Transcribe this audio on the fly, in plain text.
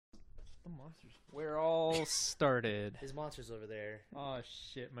The monsters. We're all started. His monster's over there. Oh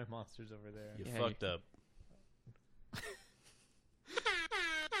shit, my monster's over there. You Yeah, fucked up.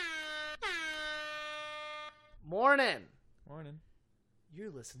 Morning. Morning.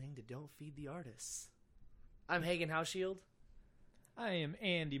 You're listening to Don't Feed the Artists. I'm Hagen Hauschild. I am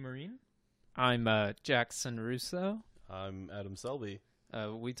Andy Marine. I'm Jackson Russo. I'm Adam Selby.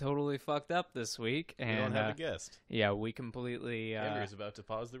 We totally fucked up this week, We and don't have a guest. yeah, we completely. Andrew's about to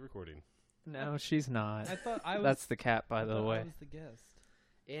pause the recording. No, she's not. I thought I was. That's the cat, by I the thought way. I was the guest.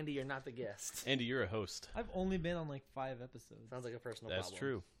 Andy, you're not the guest. Andy, you're a host. I've only been on like 5 episodes. Sounds like a personal That's problem.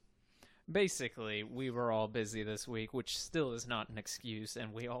 true. Basically, we were all busy this week, which still is not an excuse,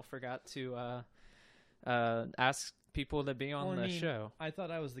 and we all forgot to ask people to be on Well, I the mean, show. I thought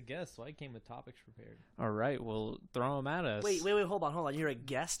I was the guest, so I came with topics prepared. All right, well, throw them at us. Wait, hold on. You're a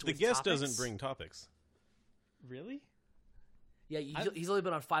guest The with guest topics? doesn't bring topics. Really? Yeah, he's only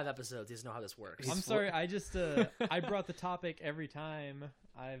been on 5 episodes. He doesn't know how this works. I'm sorry. I just I brought the topic every time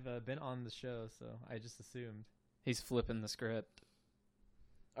I've been on the show, so I just assumed. He's flipping the script.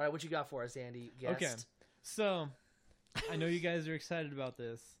 All right, what you got for us, Andy? Guest? Okay. So, I know you guys are excited about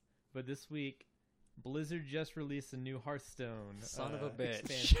this, but this week, Blizzard just released a new Hearthstone. Son of a bitch.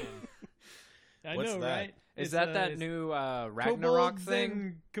 Expansion. I What's know, that? right? Is that it's new Ragnarok kobolds thing?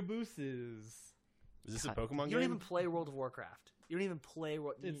 and cabooses. Is this God. a Pokemon You don't game? even play World of Warcraft. You don't even play...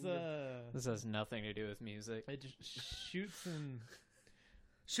 It's This has nothing to do with music. it just shoots and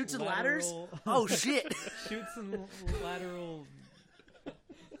Shoots and ladders? lateral- Oh, shit! Shoots and lateral.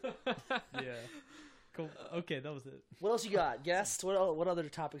 Yeah. Cool. Okay, that was it. What else you got? Guest? What other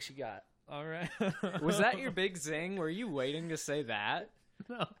topics you got? All right. Was that your big zing? Were you waiting to say that?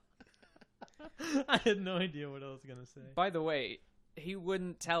 No. I had no idea what I was gonna say. By the way, he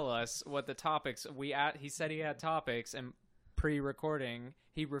wouldn't tell us what the topics he said he had topics, and pre-recording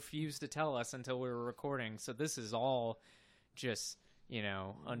he refused to tell us until we were recording. So this is all just,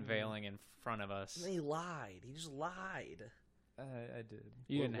 unveiling in front of us. He lied. He just lied. I did.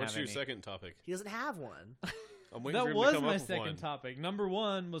 You didn't What's have your any. second topic? He doesn't have one. I'm waiting for That him was to come my up with second one. topic. Number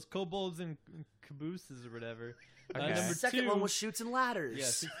 1 was kobolds and cabooses or whatever. Okay. Number The second 2, one was Shoots and Ladders. yeah,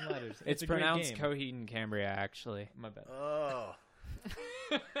 Shoots and Ladders. It's a great pronounced game. Coheed and Cambria, actually. My bad. Oh.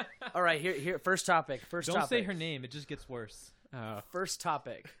 All right, here. First topic. Don't say her name. It just gets worse. Oh, First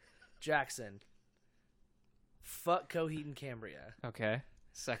topic. Jackson. Fuck Coheed and Cambria. okay.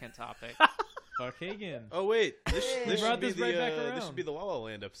 Second topic. Fuck Hagen. Oh wait, this You should brought be this the right back this around. should be the La La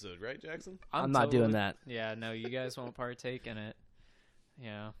Land episode, right, Jackson? I'm not doing that. Yeah, no, you guys won't partake in it.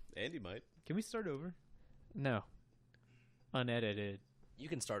 Yeah. Andy might. Can we start over? No. Unedited. You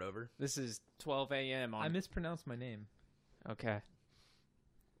can start over. This is 12 a.m. on... I mispronounced my name. Okay.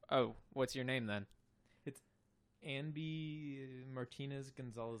 Oh, what's your name then? Anby Martinez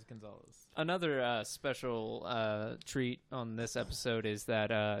Gonzalez. Another special treat on this episode is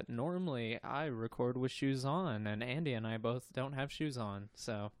that normally I record with shoes on, and Andy and I both don't have shoes on,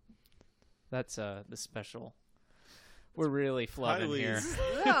 so that's the special. We're really flubbing Highly- here.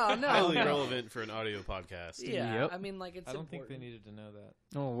 No. Highly relevant for an audio podcast. Yeah, Yep. I mean, like, it's I don't think important. they needed to know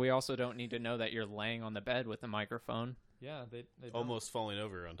that. Oh, we also don't need to know that you're laying on the bed with a microphone. Yeah, they don't. Almost falling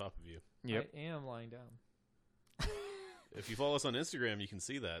over on top of you. Yep. I am lying down. If you follow us on Instagram, you can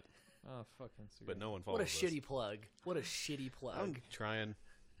see that, Oh, fuck Instagram. but no one follows What a us. shitty plug. What a shitty plug. I'm trying.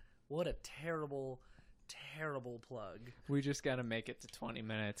 What a terrible, terrible plug. We just got to make it to 20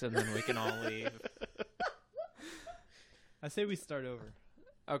 minutes, and then we can all leave. I say we start over.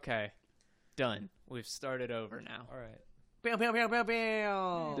 Okay. Done. We've started over now. All right. Bam, bam, bam, bam,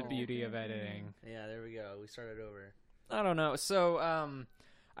 bam. The beauty of editing. Yeah, there we go. We started over. I don't know. So,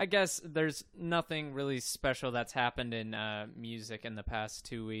 I guess there's nothing really special that's happened in music in the past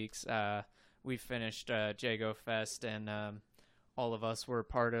 2 weeks. We finished Jago Fest, and all of us were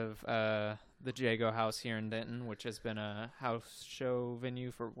part of the Jago House here in Denton, which has been a house show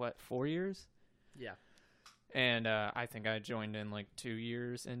venue for, 4 years? Yeah. And I think I joined in 2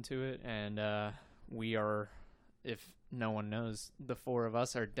 years into it, and we are, if no one knows, the 4 of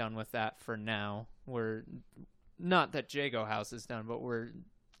us are done with that for now. We're not that Jago House is done, but we're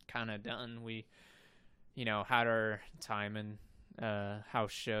kind of done. We, had our time in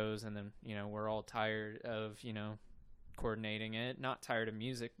house shows, and then, we're all tired of, coordinating it. Not tired of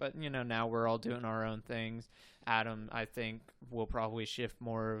music, but, now we're all doing our own things. Adam, I think, will probably shift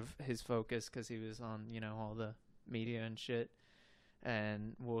more of his focus because he was on, all the media and shit.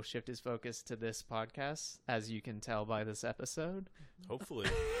 And we'll shift his focus to this podcast, as you can tell by this episode. Hopefully.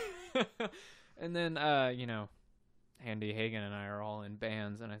 And then, Andy Hagen and I are all in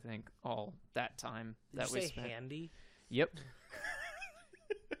bands, and I think all that time Did that you we say spent. handy? Yep.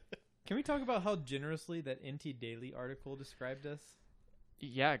 Can we talk about how generously that NT Daily article described us?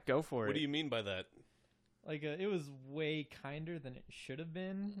 Yeah, go for What it. do you mean by that? Like, it was way kinder than it should have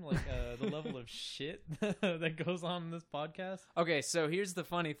been. Like, the level of shit that goes on in this podcast. Okay, so here's the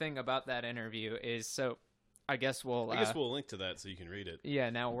funny thing about that interview is, so I guess we'll we'll link to that so you can read it. yeah,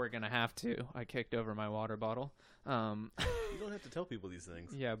 now we're gonna have to. I kicked over my water bottle. You don't have to tell people these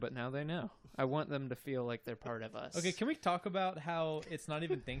things. Yeah, but now they know. I want them to feel like they're part of us. Okay, can we talk about how it's not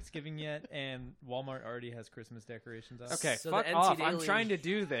even Thanksgiving yet and Walmart already has Christmas decorations out? Okay, So fuck the off. NT I'm Daily trying to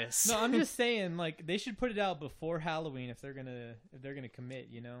do this. No, I'm just saying, like, they should put it out before Halloween if they're gonna commit,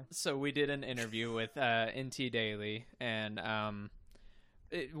 you know? So we did an interview with NT Daily, and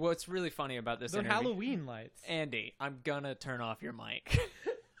what's really funny about this They're interview... Halloween lights. Andy, I'm gonna turn off your mic.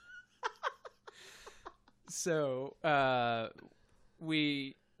 So,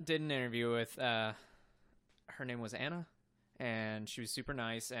 we did an interview with, her name was Anna, and she was super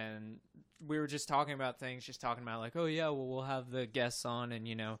nice, and we were just talking about things, just talking about like, oh yeah, well, we'll have the guests on, and,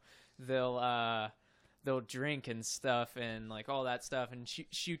 you know, they'll drink and stuff, and like all that stuff, and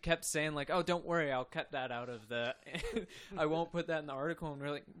she kept saying like, oh, don't worry, I'll cut that out of the, I won't put that in the article, and we're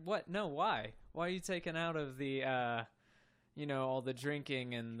like, what? No, why? Why are you taking out of the, you know, all the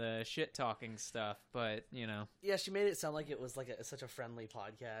drinking and the shit talking stuff? But, you know. Yeah, she made it sound like it was like such a friendly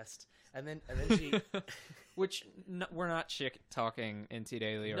podcast, and then she. Which, we're not shit talking NT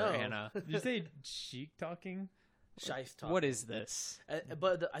Daily or No. Anna. Did you say chic talking? Shice talking. What is this?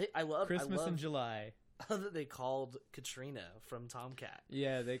 But I love Christmas in July. that they called Katrina from Tomcat.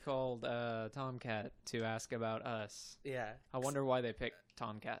 Yeah, they called Tomcat to ask about us. Yeah, I wonder why they picked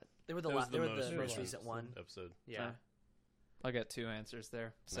Tomcat. they were That was they were the most most recent recent one. episode. Yeah, I got 2 answers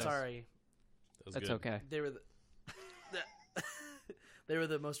there. So sorry, That was that's good. okay. they were they were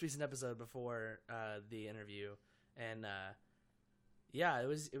the most recent episode before the interview, and yeah, that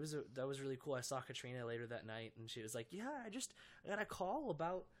was really cool. I saw Katrina later that night, and she was like, "Yeah, I got a call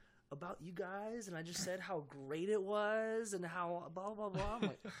about you guys, and I just said how great it was and how blah blah blah." I'm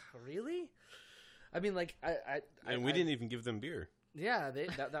like, really? I mean, like And we didn't even give them beer. Yeah,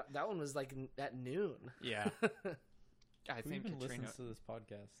 that one was like at noon. Yeah. I Who think even Katrina. listens to this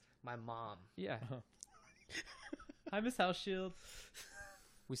podcast? My mom. Yeah. Hi, Miss House Shield.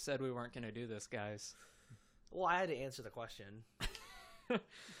 We said we weren't going to do this, guys. Well, I had to answer the question.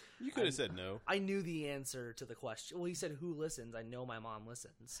 You could have said no. I knew the answer to the question. Well, he said who listens. I know my mom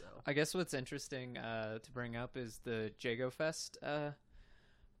listens. So I guess what's interesting to bring up is the Jago Fest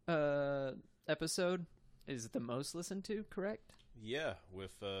episode is the most listened to, correct? Yeah,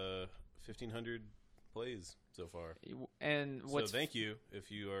 with 1,500 plays so far. And So what's thank you if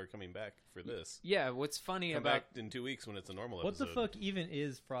you are coming back for this. yeah, what's funny Come about back in 2 weeks when it's a normal What the episode. fuck even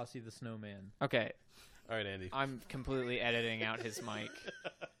is Frosty the Snowman? okay, All right, Andy. I'm completely editing out his mic.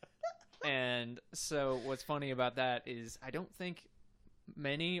 And so what's funny about that is I don't think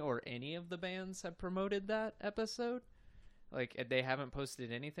many or any of the bands have promoted that episode. Like, they haven't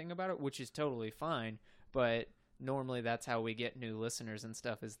posted anything about it, which is totally fine, but normally that's how we get new listeners and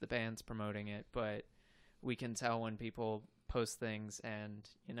stuff, is the bands promoting it. But we can tell when people post things, and,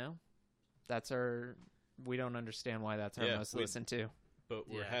 you know, we don't understand why that's our Yeah, most listened to. But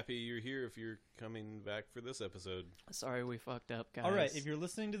we're Yeah. happy you're here if you're coming back for this episode. Sorry we fucked up, guys. All right, if you're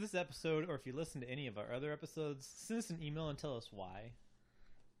listening to this episode or if you listen to any of our other episodes, send us an email and tell us why.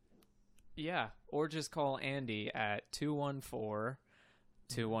 Yeah, or just call Andy at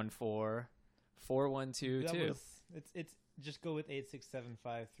 214-214-4122. It's just go with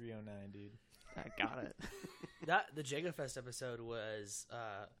 8675309, dude. I got it. the Jago Fest episode was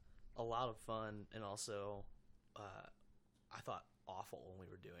a lot of fun, and also I thought awful when we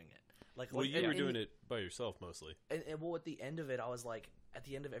were doing it. Like, Well, you and- were and- doing it by yourself mostly. and well, at the end of it, I was like, at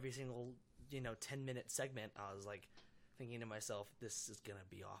the end of every single 10-minute segment, I was like thinking to myself, this is gonna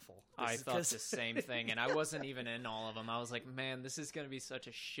be awful. I This- thought 'cause- the same thing, and I wasn't even in all of them. I was like, man, this is going to be such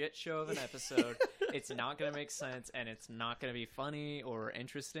a shit show of an episode. It's not going to make sense, and it's not going to be funny or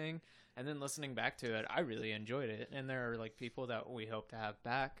interesting. And then listening back to it, I really enjoyed it. And there are like people that we hope to have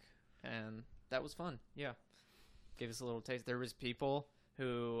back, and that was fun. Yeah. Gave us a little taste. There was people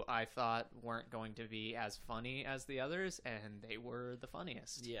who I thought weren't going to be as funny as the others, and they were the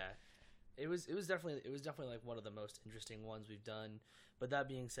funniest. Yeah, it was definitely like one of the most interesting ones we've done. But that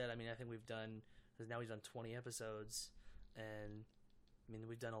being said, I mean, I think we've done 20 episodes, and I mean,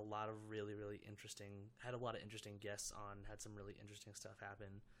 we've done a lot of really interesting, had a lot of interesting guests on, had some really interesting stuff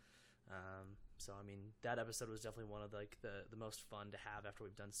happen. So I mean, that episode was definitely one of like the most fun to have after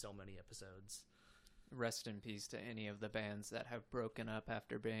we've done so many episodes. Rest in peace to any of the bands that have broken up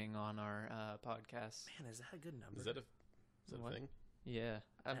after being on our podcast. Man, is that a good number? Is that a What? thing? Yeah.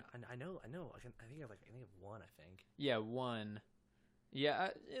 I know. I think of one. I think. Yeah, one. Yeah,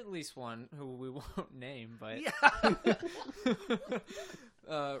 at least one who we won't name, but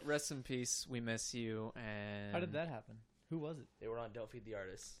rest in peace. We miss you. And How did that happen? Who was it? They were on Don't Feed the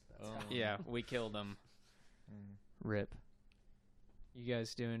Artists. That's Oh. how. Yeah, we killed him. Mm. Rip. You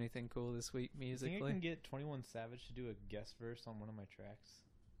guys do anything cool this week You think I musically? can get 21 Savage to do a guest verse on one of my tracks?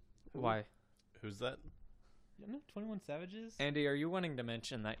 Why? Who's that? You know 21 Savages? Andy, are you wanting to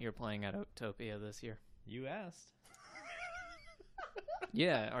mention that you're playing at Oaktopia this year? You asked.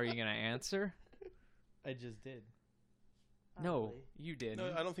 Yeah. Are you gonna answer? I just did. No, Probably. you didn't.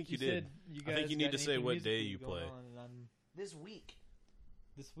 No, I don't think you said did. you I think guys you need got to say anything what day musically you going play. on, and I'm This week.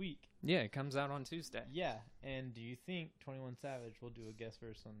 this week. Yeah, it comes out on Tuesday. Yeah, and do you think 21 Savage will do a guest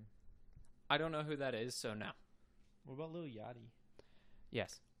verse on? I don't know who that is, so no. What about Lil Yachty?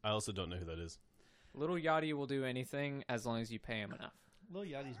 Yes. I also don't know who that is. Little Yachty will do anything as long as you pay him enough. Lil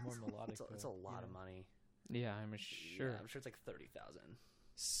Yachty's more melodic. It's a though, lot you of know? money. Yeah, I'm sure. Yeah, I'm sure it's like 30,000.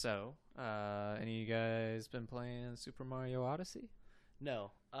 So, any of you guys been playing Super Mario Odyssey?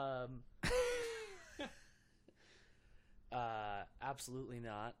 No. Absolutely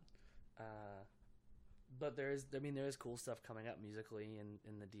not. But there is cool stuff coming up musically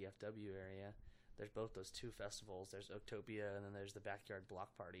in the DFW area. There's both those two festivals. There's Oaktopia and then there's the Backyard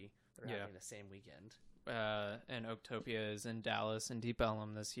Block Party. They're Yeah. having the same weekend. And Oaktopia is in Dallas and Deep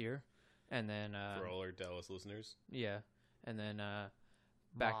Ellum this year. And then, For all our Dallas listeners. yeah. And then,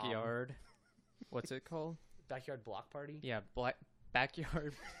 Backyard. What's it called? Backyard Block Party? Yeah,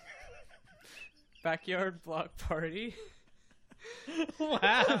 Backyard. Backyard Block Party.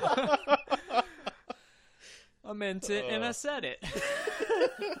 Wow. I meant it and I said it.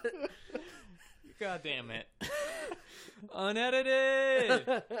 God damn it.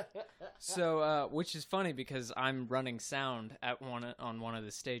 Unedited. So, which is funny because I'm running sound on one of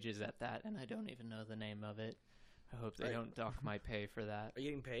the stages at that, and I don't even know the name of it. I hope they Right. don't dock my pay for that. Are you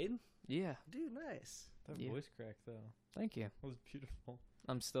getting paid? Yeah, Dude, nice. That Yeah. voice crack though thank you. was beautiful.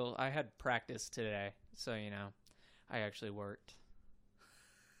 I had practice today, so I actually worked.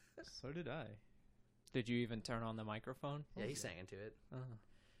 So did I. Did you even turn on the microphone? Yeah, he sang into it.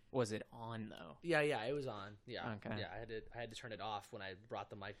 Was it on though? Yeah, it was on. Yeah. Okay. Yeah, I had to turn it off when I brought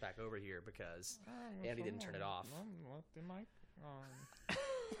the mic back over here because Andy didn't turn it off. What the mic on?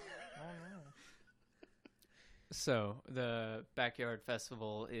 Oh no. So the Backyard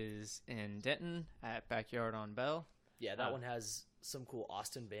Festival is in Denton at Backyard on Bell. Yeah, that one has some cool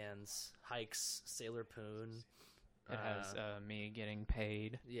Austin bands. Hikes, Sailor Poon. It has me getting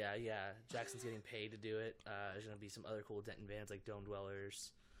paid. Yeah. Jackson's getting paid to do it. There's going to be some other cool Denton bands like Dome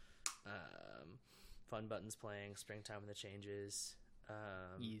Dwellers. Fun Buttons playing, Springtime and the Changes.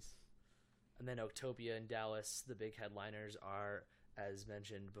 Yes. And then Oaktopia in Dallas, the big headliners are, as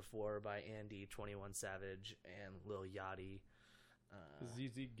mentioned before by Andy, 21 Savage and Lil Yachty.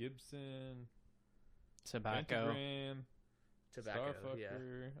 ZZ Gibson, Tobacco. Pentagram, Tobacco, yeah.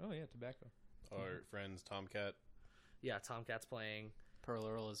 Starfucker. Oh yeah, Tobacco. Our friends Tomcat. Yeah, Tomcat's playing. Pearl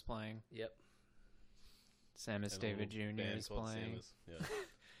Earl is playing. Yep. Samus and a David little Jr. band is called playing. Samus. Yeah.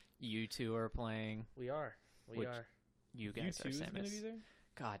 You two are playing. We are. Which- You guys U2 are is gonna be Samus. there.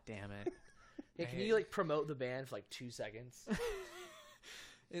 God damn it. Hey, can you promote the band for 2 seconds?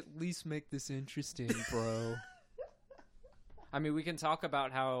 At least make this interesting, bro. I mean, we can talk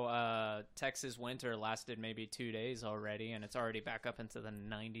about how Texas winter lasted maybe 2 days already, and it's already back up into the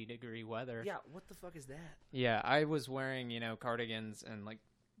 90-degree weather. Yeah, what the fuck is that? Yeah, I was wearing, cardigans and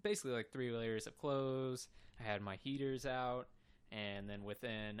basically 3 layers of clothes. I had my heaters out, and then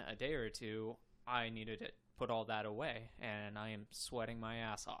within a day or two, I needed to put all that away, and I am sweating my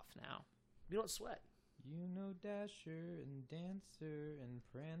ass off now. You don't sweat. You know Dasher and Dancer and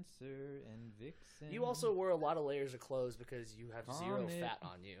Prancer and Vixen. You also wear a lot of layers of clothes because you have zero Comet, fat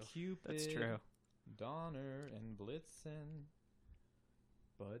on you. Cupid. That's true. Donner and Blitzen.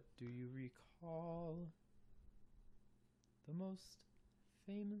 But do you recall the most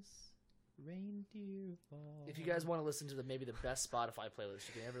famous reindeer of all? If you guys want to listen to maybe the best Spotify playlist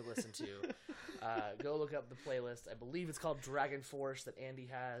you can ever listen to, go look up the playlist. I believe it's called Dragon Force that Andy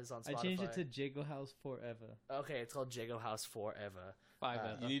has on Spotify. I changed it to Jago House Forever. Okay, it's called Jago House Forever.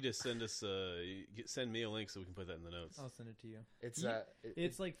 You need to send us send me a link so we can put that in the notes. I'll send it to you. It's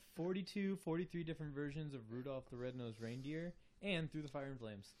It's like 42, 43 different versions of Rudolph the Red-Nosed Reindeer and Through the Fire and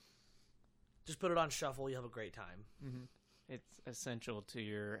Flames. just put it on shuffle. You have a great time. Mm-hmm. It's essential to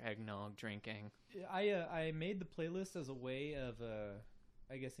your eggnog drinking. I made the playlist as a way of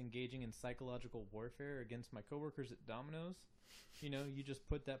I guess, engaging in psychological warfare against my coworkers at Domino's. You know, you just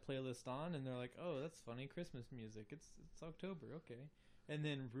put that playlist on, and they're like, "Oh, that's funny, Christmas music. It's October, okay." And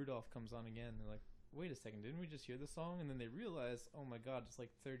then Rudolph comes on again. They're like, "Wait a second, didn't we just hear the song?" And then they realize, "Oh my God, it's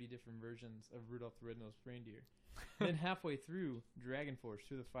like 30 different versions of Rudolph the Red-Nosed Reindeer." Then halfway through, Dragon Force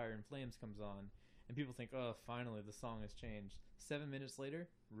Through the Fire and Flames comes on, and people think, "Oh, finally, the song has changed." 7 minutes later,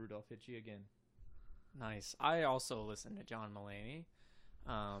 Rudolph hits you again. Nice. I also listen to John Mulaney.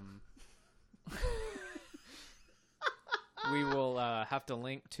 We will have to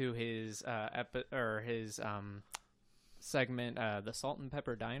link to his segment, the Salt and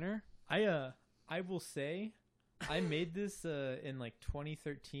Pepper Diner. I will say, I made this in like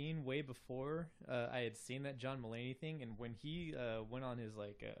 2013, way before I had seen that John Mulaney thing, and when he went on his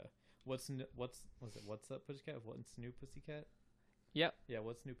like what's up Pussycat? What's new Pussycat? Yep, Yeah,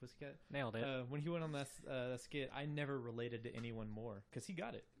 what's new Pussycat? nailed it. When he went on that skit, I never related to anyone more because he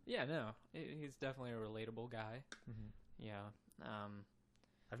got it. Yeah, no, he's definitely a relatable guy. Mm-hmm. Yeah.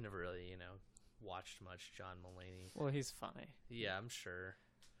 I've never really, watched much John Mulaney. Well, he's funny. Yeah, I'm sure.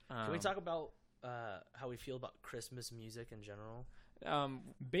 Can we talk about how we feel about Christmas music in general?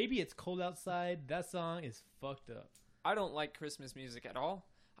 Baby, It's Cold Outside. That song is fucked up. I don't like Christmas music at all.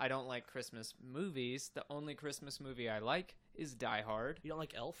 I don't like Christmas movies. The only Christmas movie I like is Die Hard. You don't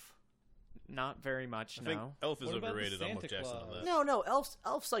like Elf? Not very much, I think no. Elf is What about the overrated. I'm Santa with Jackson on Claus? that. No,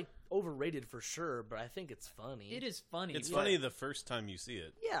 Elf's like overrated for sure, but I think it's funny. It is funny. It's but funny the first time you see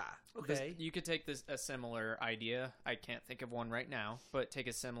it. Yeah. this- Okay. you could take a similar idea. I can't think of one right now, but take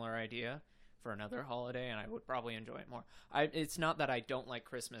a similar idea for another holiday, and I would probably enjoy it more. It's not that I don't like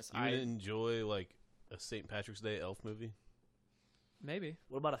Christmas. You would enjoy like a St. Patrick's Day Elf movie. Maybe.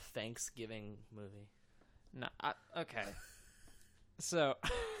 What about a Thanksgiving movie? No. Okay. So,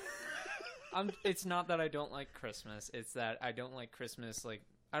 it's not that I don't like Christmas. It's that I don't like Christmas. Like,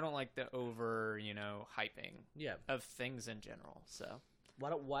 I don't like the over, hyping Yeah. of things in general. So,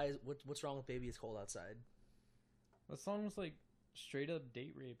 What's wrong with Baby It's Cold Outside? That song was like straight up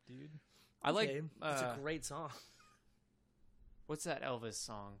date rape, dude. I like. Okay, it's a great song. What's that Elvis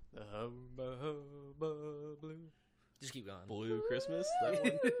song? The Hubba Hubba Blue. Just keep going. Blue Christmas. That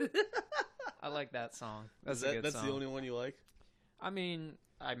one. I like that song. That's Is a good that's song. the only one you like. I mean,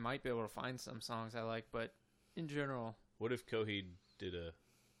 I might be able to find some songs I like, but in general, What if Coheed did a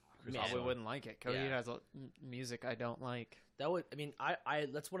Christmas probably song? wouldn't like it. Cody Yeah. has music I don't like. That would, I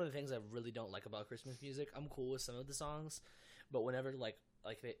that's one of the things I really don't like about Christmas music. I'm cool with some of the songs, but whenever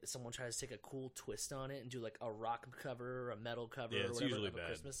someone tries to take a cool twist on it and do like a rock cover or a metal cover Yeah, or it's whatever usually of a bad.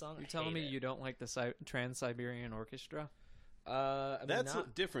 Christmas song, You're I telling hate me it. you don't like the Trans-Siberian Orchestra? I mean, That's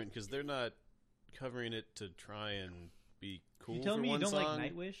not, different because they're not covering it to try and be cool. You tell for me you one don't song.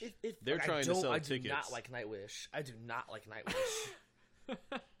 like Nightwish? They're trying to sell I do tickets. not like Nightwish. I do not like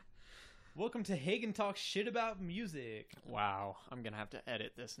Nightwish. Welcome to Hagen Talks Shit About Music. Wow, I'm gonna have to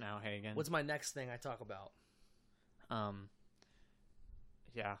edit this now, Hagen. What's my next thing I talk about?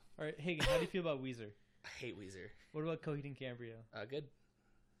 Yeah. All right, Hagen, how do you feel about Weezer? I hate Weezer. What about Coheed and Cambria? Good.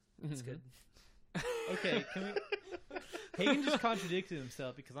 It's good. Okay, can we... Hagen just contradicted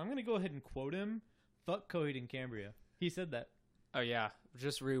himself because I'm going to go ahead and quote him. Fuck Coheed and Cambria. He said that. Oh yeah,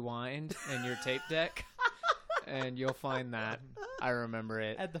 just rewind in your tape deck, and you'll find that. I remember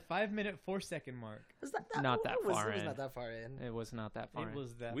it. At the 5-minute 4-second mark. Is that Not that it was, far It was in. not that far in. It was not that far. It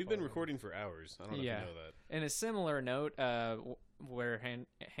was that We've far been in. recording for hours. I don't know Yeah. if you know that. In a similar note, where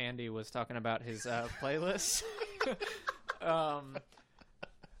Handy was talking about his playlist,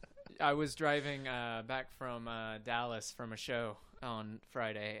 I was driving back from Dallas from a show on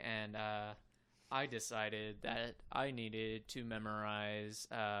Friday, and I decided that I needed to memorize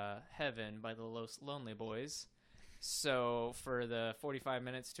Heaven by the Los Lonely Boys. So for the 45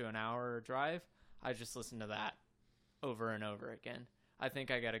 minutes to an hour drive, I just listened to that over and over again. I think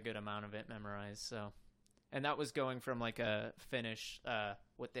I got a good amount of it memorized. So, and that was going from like a Finnish,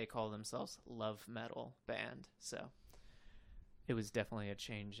 what they call themselves, love metal band. So it was definitely a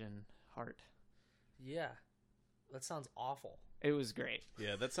change in heart. Yeah. That sounds awful. It was great.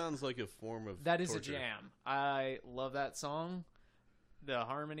 Yeah, that sounds like a form of That is torture. a jam. I love that song. The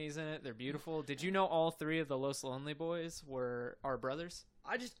harmonies in it, they're beautiful. Did you know all three of the Los Lonely Boys were our brothers?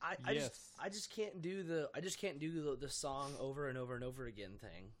 I just Yes. can't do the song over and over and over again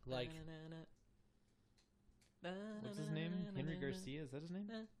thing. Like What's his name? Henry Garcia? Is that his name?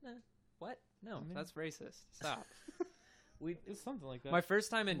 What? No, Isn't it? that's racist. Stop. It's something like that. My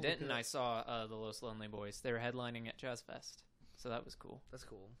first time in Look it Denton, up. I saw the Los Lonely Boys. They were headlining at Jazz Fest, so that was cool. that's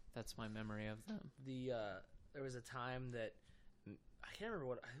cool. That's my memory of them. There was a time that I can't remember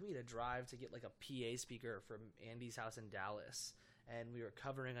what I think we had to drive to get like a PA speaker from Andy's house in Dallas, and we were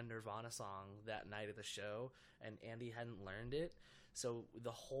covering a Nirvana song that night at the show, and Andy hadn't learned it. So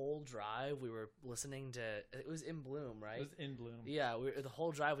the whole drive we were listening to, it was In Bloom, right? It was In Bloom. Yeah, the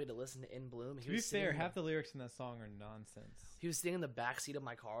whole drive we had to listen to In Bloom. To be fair, half the lyrics in that song are nonsense. He was sitting in the backseat of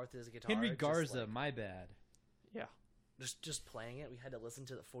my car with his guitar. Henry just, Garza, like, my bad. Yeah. just playing it. We had to listen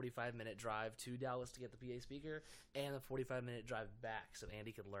to the 45-minute drive to Dallas to get the PA speaker and the 45-minute drive back so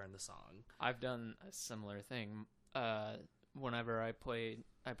Andy could learn the song. I've done a similar thing. Whenever I played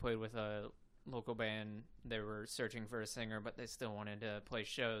with a local band. They were searching for a singer, but they still wanted to play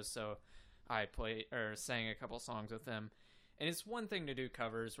shows, so I sang a couple songs with them. And it's one thing to do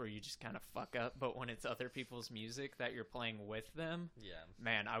covers where you just kind of fuck up, but when it's other people's music that you're playing with them, Yeah.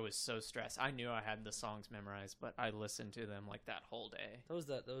 man, I was so stressed. I knew I had the songs memorized, but I listened to them like that whole day. That was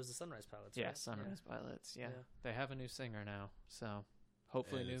the Sunrise Pilots, Yeah, right? Sunrise Pilots. Yeah. Yeah. They have a new singer now, so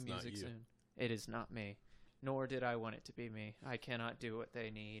hopefully And new it's not music you. soon. It is not me, nor did I want it to be me. I cannot do what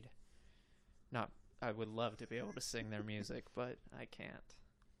they need. I would love to be able to sing their music, but I can't.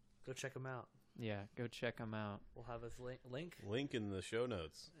 Go check them out. Yeah, go check them out. We'll have a link. Link in the show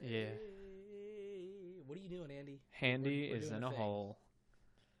notes. Yeah. Hey, what are you doing, Andy? Handy We're is doing in a a thing. hole.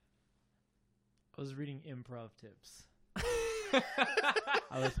 I was reading improv tips.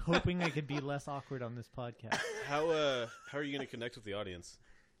 I was hoping I could be less awkward on this podcast. How are you going to connect with the audience?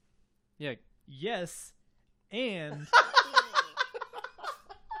 Yeah, Yes, and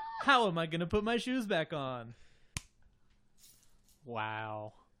how am I going to put my shoes back on?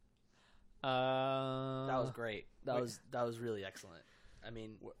 wow. That was great. That was really excellent. I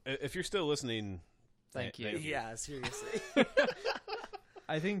mean, If you're still listening, Thank you. yeah, seriously.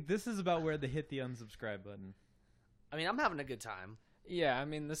 I think this is about where they hit the unsubscribe button. I mean, I'm having a good time. Yeah, I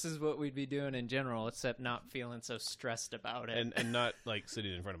mean, this is what we'd be doing in general, except not feeling so stressed about it. and not like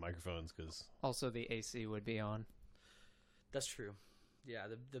sitting in front of microphones because Also, the AC would be on. That's true. Yeah,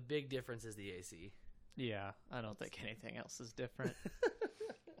 the big difference is the AC. Yeah, I don't think anything else is different.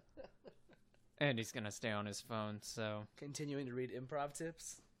 And he's going to stay on his phone, so... Continuing to read improv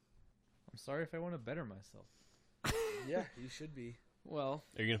tips. I'm sorry if I want to better myself. Yeah, you should be. Well,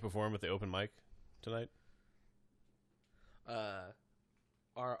 are you going to perform at the open mic tonight?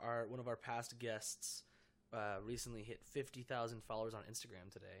 Our one of our past guests recently hit 50,000 followers on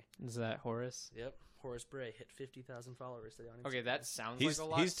Instagram today. is that Horace? Yep, Horace Bray hit 50,000 followers today on Instagram. Okay, that sounds He's like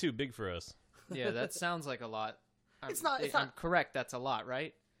a lot. he's too big for us. Yeah, that sounds like a lot. It's not- it's I'm not- correct, that's a lot,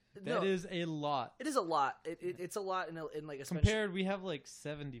 right? That is a lot. It is a lot. It's a lot in like especially. Compared, we have like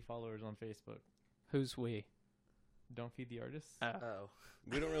 70 followers on Facebook. Who's we? Don't Feed the Artists. Oh,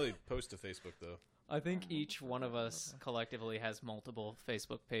 We don't really post to Facebook though. I think each one of us collectively has multiple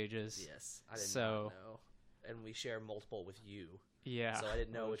Facebook pages. yes, I did So- not know. And we share multiple with you, Yeah. so I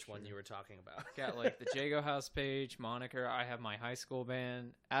didn't know Oh, which one sure. you were talking about. Got like the Jago House page, Moniker. I have my high school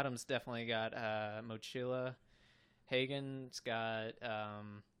band. Adam's definitely got Mochila. Hagen's got.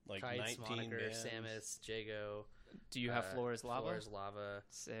 Like Kites, 19 Moniker, bands. Samus, Jago. Do you have Flora's Lava? Flora's Lava.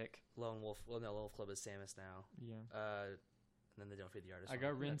 Sick. Lone Wolf. Well, no, Lone Wolf Club is Samus now. Yeah. And then they don't feed the artist. I one, got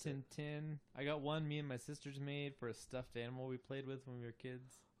and Rin that's it. Tin Tin. I got one me and my sisters made for a stuffed animal we played with when we were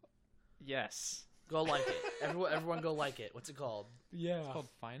kids. Yes. Go like it. Everyone go like it. What's it called? Yeah. It's called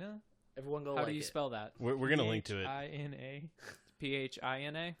Fina. Everyone go How like do you it. spell that? We're gonna link to it. Fina.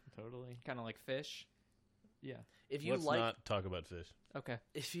 Phina? Totally. Kind of like fish. Yeah. If you Let's like, not talk about fish. Okay.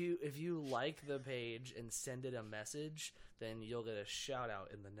 if you like the page and send it a message, then you'll get a shout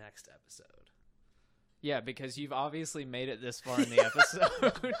out in the next episode. Yeah, because you've obviously made it this far in the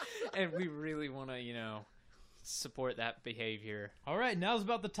episode, and we really want to, support that behavior. All right, now's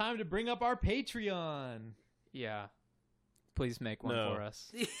about the time to bring up our Patreon. Yeah. Please make one No. for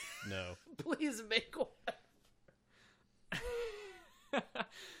us. No. Please make one.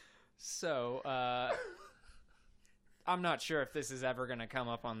 So, I'm not sure if this is ever going to come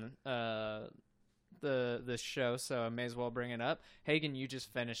up on the show, so I may as well bring it up. Hagen, you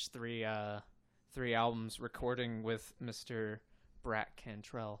just finished three albums recording with Mr. Brat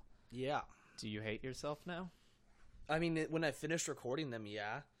Cantrell. Yeah. Do you hate yourself now? I mean, when I finished recording them,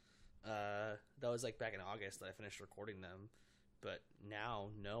 yeah. That was like back in August that I finished recording them. But now,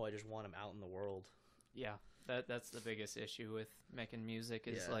 no, I just want them out in the world. Yeah, that's the biggest issue with making music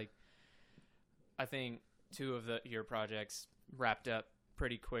is Yeah. like, I think two of your projects wrapped up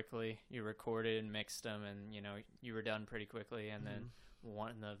pretty quickly. You recorded and mixed them, and you were done pretty quickly. And then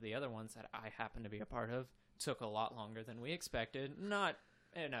one of the other ones that I happened to be a part of took a lot longer than we expected. Not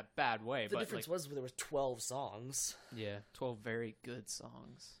in a bad way, The but difference was there was 12 songs. yeah, 12 very good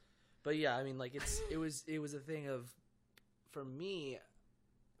songs. But yeah, I mean, like it was a thing of, for me,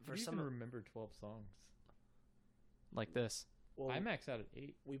 For for you some even remember 12 songs. Like this. Well, I max out at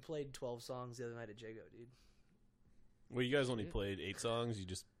 8. we played 12 songs the other night at Jago, dude. Well, you guys only played 8 songs. You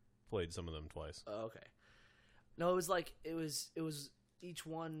just played some of them twice. Oh, okay. No, it was like it was each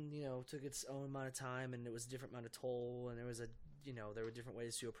one, took its own amount of time, and it was a different amount of toll, and there was there were different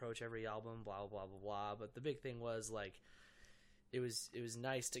ways to approach every album, blah blah blah blah blah. But the big thing was like it was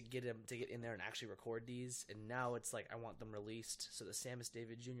nice to get in there and actually record these, and now it's like I want them released. So the Samus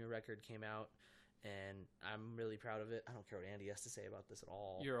David Jr. record came out, and I'm really proud of it. I don't care what Andy has to say about this at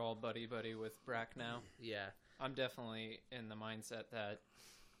all. You're all buddy with Brack now. Yeah. I'm definitely in the mindset that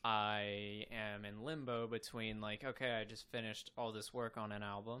I am in limbo between like, okay, I just finished all this work on an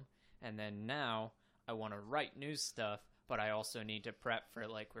album, and then now I want to write new stuff, but I also need to prep for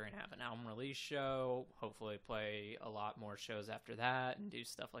like we're gonna have an album release show, hopefully play a lot more shows after that and do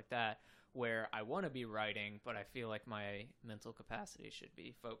stuff like that, where I want to be writing, but I feel like my mental capacity should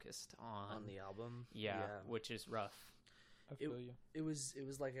be focused on the album. yeah, which is rough. I feel you. It was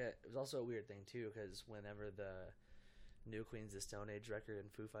also a weird thing too, because whenever the New Queens of the Stone Age record and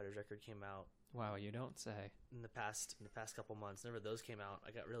Foo Fighters record came out Wow, you don't say. in the past couple months, whenever those came out,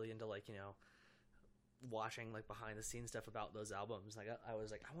 I got really into like watching like behind the scenes stuff about those albums. I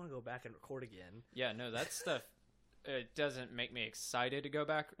was like, I want to go back and record again. Yeah, no, that stuff, it doesn't make me excited to go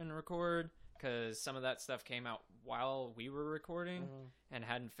back and record, because some of that stuff came out while we were recording and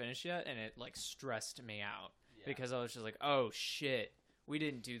hadn't finished yet, and it like stressed me out because I was just like, oh shit, we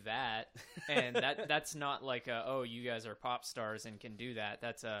didn't do that. And that's not like oh, you guys are pop stars and can do that.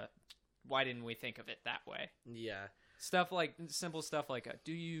 That's why didn't we think of it that way? Yeah. Stuff like simple stuff like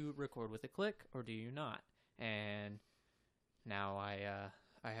do you record with a click or do you not? And now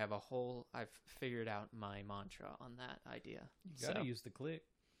I've figured out my mantra on that idea. You gotta use the click.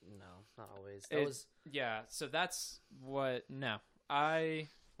 No, not always. Yeah, so that's what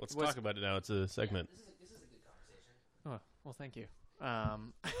Let's talk about it now. It's a segment. This is a good conversation. Oh, well, thank you.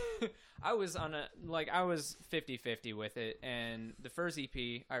 I was I was 50-50 with it, and the first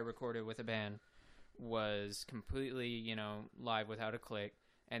EP I recorded with a band was completely, live without a click,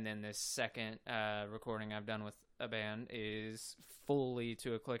 and then this second recording I've done with a band is fully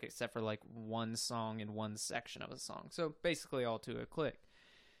to a click except for like one song and one section of a song. So basically all to a click.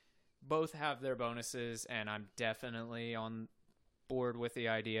 Both have their bonuses, and I'm definitely on board with the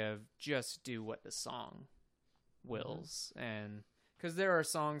idea of just do what the song wills. And because there are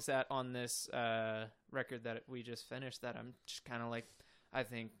songs that on this record that we just finished that I'm just kind of like, I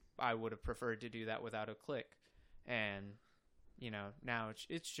think I would have preferred to do that without a click. And now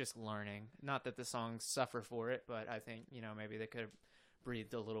it's just learning. Not that the songs suffer for it, but I think maybe they could have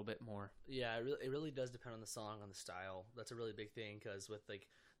breathed a little bit more. Yeah, it really does depend on the song, on the style. That's a really big thing, because with like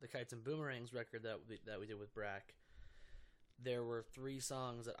the Kites and Boomerangs record that we did with Brack, there were 3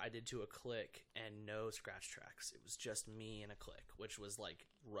 songs that I did to a click and no scratch tracks. It was just me and a click, which was like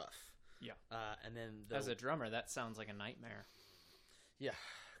rough. Yeah. And then as a drummer, that sounds like a nightmare. Yeah,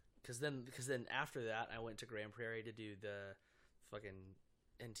 because then after that, I went to Grand Prairie to do the fucking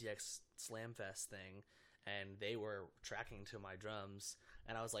NTX Slam Fest thing, and they were tracking to my drums,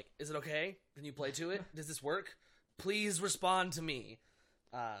 and I was like, "Is it okay? Can you play to it? Does this work? Please respond to me."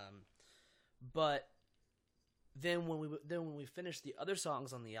 But then when we finished the other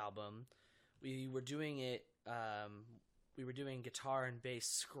songs on the album, we were doing it. We were doing guitar and bass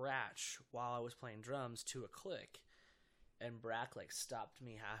scratch while I was playing drums to a click, and Brack like stopped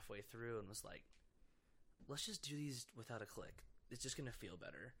me halfway through and was like, "Let's just do these without a click. It's just gonna feel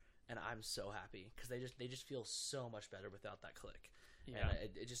better." And I'm so happy, because they just feel so much better without that click. Yeah. And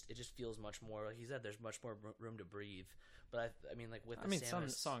it just feels much more, like he said, there's much more room to breathe. But I mean like with the Samus, some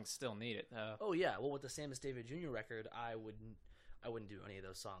songs still need it though. Oh yeah, well with the Samus David Jr. record, I wouldn't do any of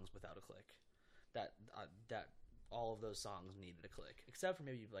those songs without a click. That all of those songs needed a click, except for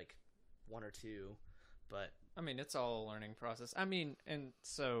maybe like 1 or 2. But I mean, it's all a learning process. I mean, and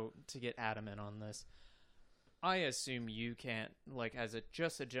so to get Adam in on this, I assume you can't, like, as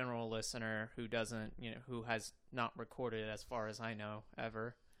just a general listener who doesn't, who has not recorded, as far as I know,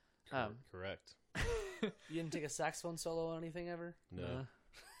 ever. Correct. you didn't take a saxophone solo or anything ever? No.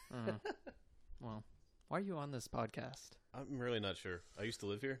 Well, why are you on this podcast? I'm really not sure. I used to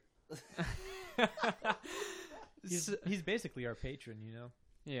live here. He's basically our patron,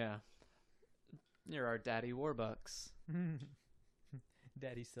 Yeah. You're our Daddy Warbucks.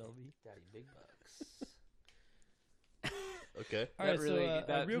 Daddy Selby. Daddy Big Bucks. Okay. All right, really,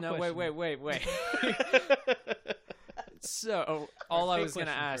 real question. Wait. So, all I was going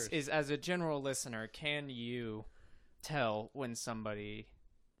to ask is, as a general listener, can you tell when somebody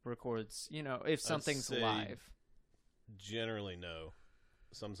records, if something's live? Generally, no.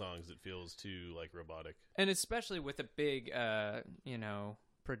 some songs it feels too like robotic. And especially with a big,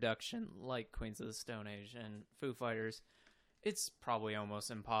 production like Queens of the Stone Age and Foo Fighters, it's probably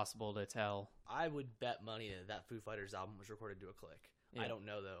almost impossible to tell. I would bet money that Foo Fighters album was recorded to a click. Yeah. I don't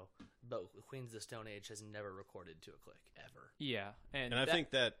know though, but Queens of the Stone Age has never recorded to a click ever. Yeah, And I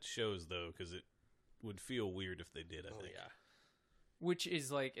think that shows though, because it would feel weird if they did. I think. Yeah. which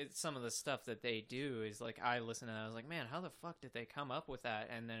is like it's some of the stuff that they do is like I listen to that, I was like, man, how the fuck did they come up with that?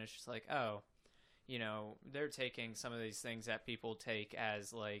 And then it's just like, oh, they're taking some of these things that people take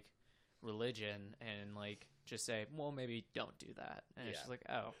as like religion and like just say, well, maybe don't do that. And it's just like,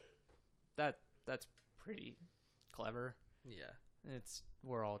 oh, that's pretty clever. Yeah.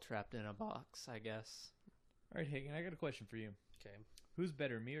 We're all trapped in a box, I guess. All right, Hagen, I got a question for you. Okay. Who's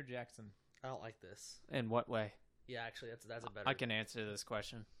better, me or Jackson? I don't like this. In what way? Yeah, actually, that's a better. I can answer this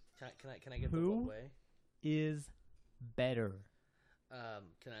question. Can I get the Who? what way? Is better.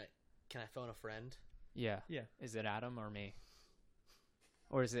 Can I phone a friend? Yeah. Yeah. Is it Adam or me?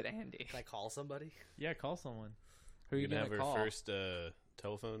 Or is it Andy? Can I call somebody? Yeah, call someone. Who are you We're gonna gonna have call? our first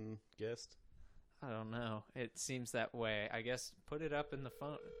telephone guest. I don't know. It seems that way. I guess put it up in the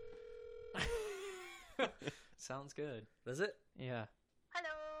phone. Sounds good. Does it? Yeah. Hello.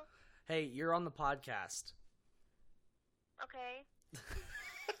 Hey, you're on the podcast. Okay.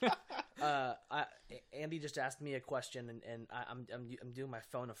 Andy just asked me a question, and I'm doing my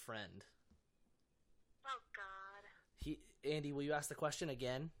phone a friend. Oh God. Andy, will you ask the question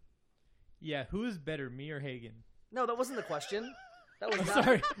again? Yeah, who is better, me or Hagen? No, that wasn't the question. That was I'm not.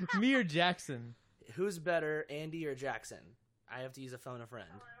 sorry, me or Jackson? Who's better, Andy or Jackson? I have to use a phone a friend.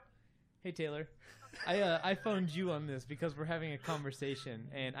 Hey, Taylor. I phoned you on this because we're having a conversation,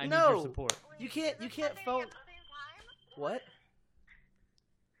 and I need No. your support. You can't Is this phone. happening at the same time? What? Is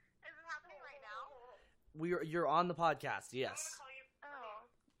this happening right now? You're on the podcast. Yes.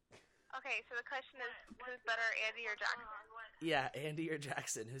 Oh. Okay, so the question is, who's better, Andy or Jackson? Yeah, Andy or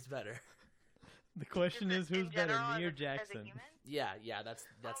Jackson. Who's better? The question is, it who's in better, general me or as a Jackson? human? Yeah. That's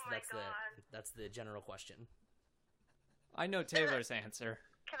Oh my that's the general question. I know Taylor's answer.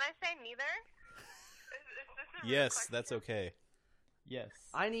 Can I say neither? Yes, that's okay. Yes.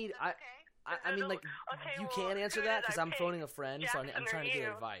 I need That's I mean, like, okay, you well, can answer who that did because I I'm pick? phoning a friend, so I'm Jackson trying to or get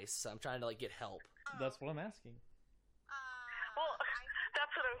you? advice. So I'm trying to like get help. That's what I'm asking. Well,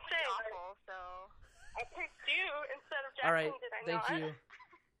 that's what I'm saying. Awful, so I picked you instead of Jackson. All right, Did I thank not? you.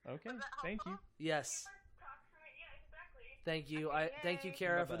 Okay, that thank you. helpful? Yes, Yeah, exactly. thank you. Okay, Thank you, yay.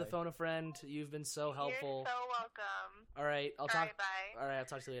 Kara, for the Bye-bye. phone a friend. You've been so helpful. You're so welcome. All right, I'll All talk. right, bye. All right, I'll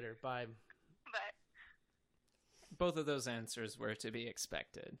talk to you later. Bye. But Both of those answers were to be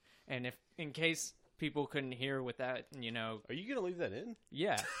expected. And if, in case people couldn't hear with that, Are you gonna leave that in?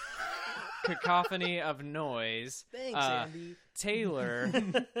 yeah, cacophony of noise. Thanks, Uh, Andy.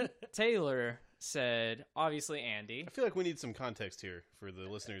 Taylor said, obviously Andy. I feel like we need some context here for the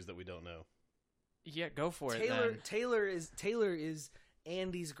listeners that we don't know. Yeah, go for it then. Taylor is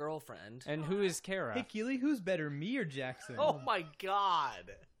Andy's girlfriend. And who is Kara? Hey, Keely, who's better, me or Jackson? Oh my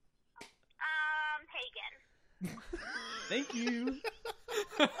God. Hagen. Thank you.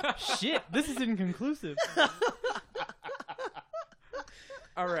 Shit, this is inconclusive.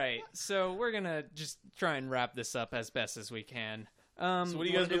 All right, so we're gonna just try and wrap this up as best as we can. So what do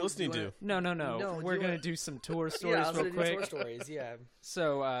you guys been listening to? No. No, We're do gonna it. do some tour stories Yeah, I was real gonna quick. do tour stories. Yeah.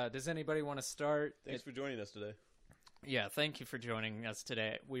 So, does anybody want to start? Thanks for joining us today. Yeah, thank you for joining us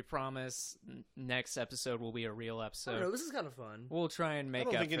today. We promise next episode will be a real I episode. don't know. This is kind of fun. We'll try and I make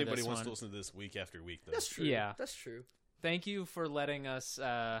don't up think for anybody this wants one. to listen to this week after week, though. That's true. Yeah. That's true. Thank you for letting us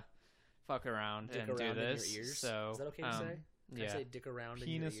fuck around Dick and around do in this. your ears. So, Is that okay to say? Can I yeah. say dick around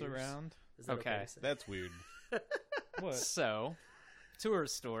Penis in your ears? around. Is that okay Okay. to say? That's weird. What? So, tour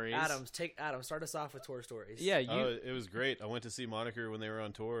stories. Adam, start us off with tour stories. Yeah, you. Oh, it was great. I went to see Moniker when they were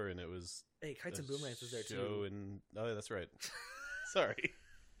on tour, and it was Hey, Kites and a Boomerangs was there show too. And oh, that's right. Sorry.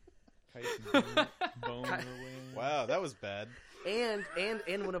 Kites and bone in the wind. Wow, that was bad. And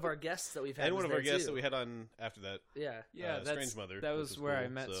one of our guests that we've had. And was one of our there, guests too. that we had on after that. Yeah. Yeah, that's Strange Mother, That which was was where I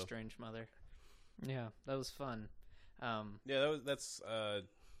cool, met so. Strange Mother. Yeah, that was fun. Yeah, that's.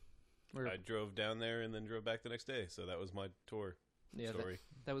 We're- I drove down there and then drove back the next day, so that was my tour yeah, story.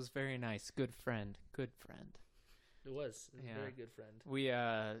 that was very nice. Good friend. Good friend. It was. It was Yeah. a very good friend. We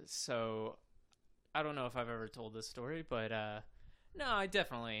so I don't know if I've ever told this story, but no, I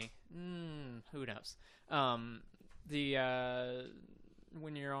definitely who knows.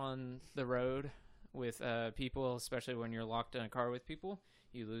 When you're on the road with people, especially when you're locked in a car with people,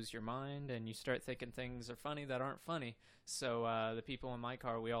 you lose your mind and you start thinking things are funny that aren't funny. So the people in my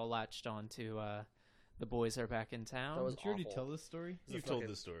car, we all latched on to The boys are back in town. That was Did you already awful. tell this story? You've told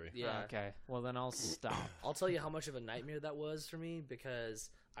this story. Yeah. Okay. Well, then I'll stop. I'll tell you how much of a nightmare that was for me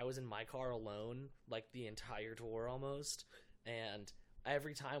because I was in my car alone, like the entire tour almost, and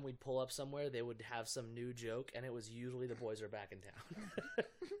every time we'd pull up somewhere, they would have some new joke, and it was usually the boys are back in town.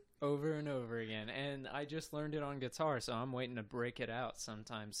 Over and over again. And I just learned it on guitar, so I'm waiting to break it out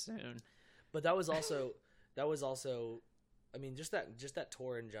sometime soon. But that was also, I mean, just that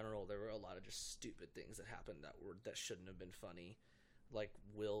tour in general. There were a lot of just stupid things that happened that shouldn't have been funny, like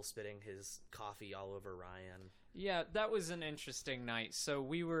Will spitting his coffee all over Ryan. Yeah, that was an interesting night. So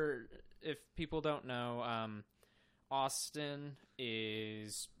we were, if people don't know, Austin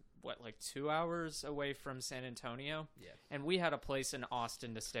is like 2 hours away from San Antonio. Yeah. And we had a place in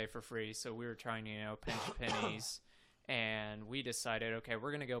Austin to stay for free, so we were trying to, pinch pennies. And we decided, okay,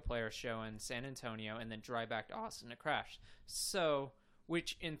 we're going to go play our show in San Antonio and then drive back to Austin to crash. So,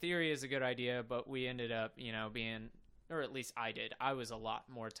 which in theory is a good idea, but we ended up, being, or at least I did. I was a lot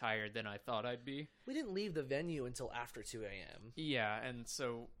more tired than I thought I'd be. We didn't leave the venue until after 2 a.m. Yeah, and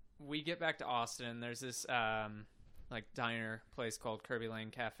so we get back to Austin. There's this, diner place called Kirby Lane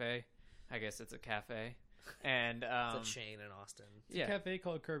Cafe. I guess it's a cafe. And It's a chain in Austin. It's a cafe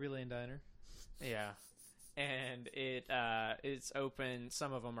called Kirby Lane Diner. Yeah. And it's open.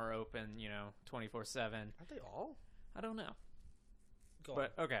 Some of them are open, 24/7. Aren't they all? I don't know. Go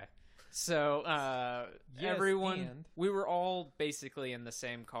But okay. So Yes, everyone, and? we were all basically in the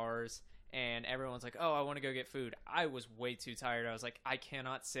same cars, and everyone's like, "Oh, I want to go get food." I was way too tired. I was like, I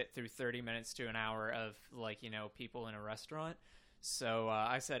cannot sit through 30 minutes to an hour of people in a restaurant. So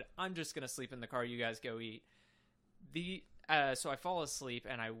I said, I'm just gonna sleep in the car. You guys go eat. So I fall asleep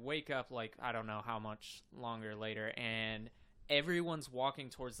and I wake up I don't know how much longer later, and everyone's walking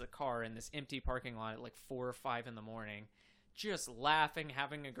towards the car in this empty parking lot at 4 or 5 in the morning, just laughing,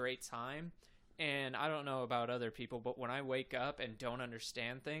 having a great time. And I don't know about other people, but when I wake up and don't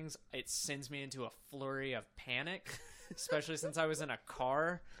understand things, it sends me into a flurry of panic, especially since I was in a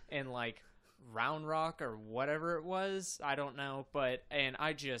car in Round Rock or whatever it was. I don't know, and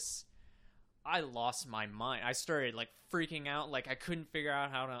I lost my mind. I started freaking out. I couldn't figure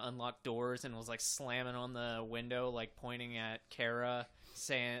out how to unlock doors and was slamming on the window, pointing at Kara,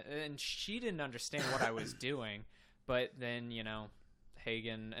 saying, and she didn't understand what I was doing. But then,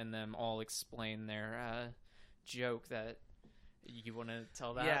 Hagen and them all explained their joke. That you want to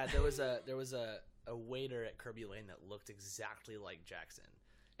tell that? Yeah, there was a waiter at Kirby Lane that looked exactly like Jackson.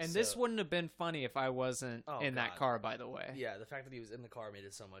 And this wouldn't have been funny if I wasn't in that car, by the way. Yeah, the fact that he was in the car made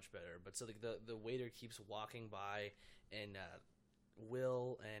it so much better. But so the waiter keeps walking by, and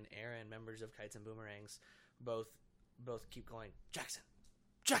Will and Aaron, members of Kites and Boomerangs, both keep going, Jackson,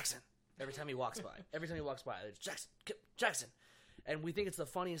 Jackson. Every time he walks by, it's Jackson. And we think it's the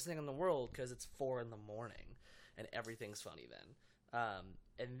funniest thing in the world because it's 4 a.m. and everything's funny then.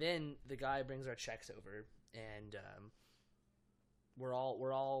 And then the guy brings our checks over, and we're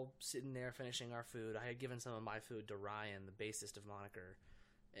all sitting there finishing our food. I had given some of my food to Ryan, the bassist of Moniker,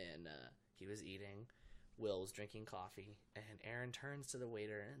 and he was eating. Will was drinking coffee, and Aaron turns to the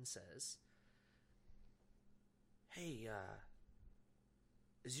waiter and says, "Hey,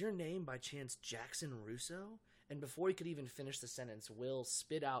 is your name by chance Jackson Russo?" And before he could even finish the sentence, Will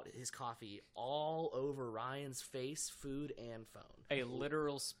spit out his coffee all over Ryan's face, food, and phone. A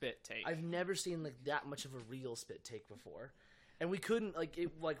literal spit take. I've never seen that much of a real spit take before. And we couldn't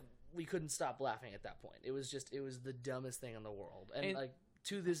we couldn't stop laughing at that point. It was the dumbest thing in the world. And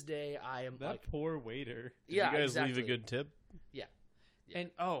to this day, I am that poor waiter. Did you guys leave a good tip? Yeah. And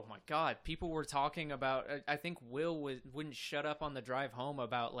oh my God, people were talking about. I think Will wouldn't shut up on the drive home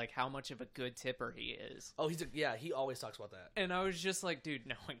about how much of a good tipper he is. Oh, he always talks about that. And I was just like, dude,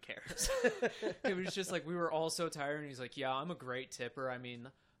 no one cares. It was just we were all so tired, and he's like, yeah, I'm a great tipper. I mean,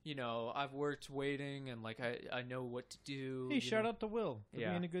 I've worked waiting, and I know what to do. Hey, shout out to Will for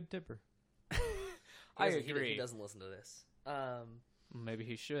Yeah. being a good tipper. I agree. He doesn't listen to this. Maybe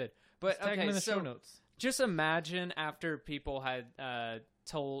he should. But Tag him in okay, the so show notes. just imagine after people had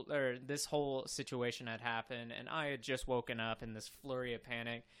told, or this whole situation had happened, and I had just woken up in this flurry of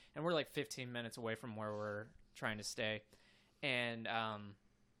panic, and we're 15 minutes away from where we're trying to stay, and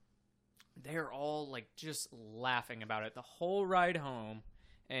they're all just laughing about it the whole ride home,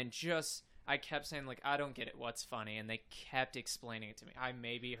 and I kept saying I don't get it, what's funny, and they kept explaining it to me. I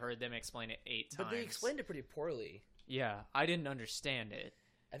maybe heard them explain it 8 times. But they explained it pretty poorly. Yeah, I didn't understand it.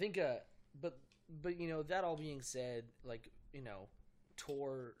 I think, but that all being said,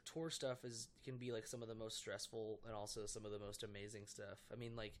 tour stuff can be some of the most stressful and also some of the most amazing stuff. I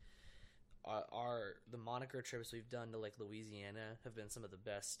mean, the moniker trips we've done to like Louisiana have been some of the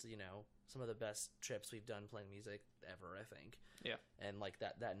best, some of the best trips we've done playing music ever, I think. Yeah. And like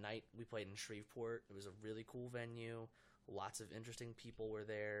that night we played in Shreveport. It was a really cool venue. Lots of interesting people were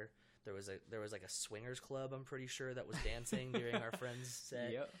there. There was like a swingers club, I'm pretty sure, that was dancing during our friend's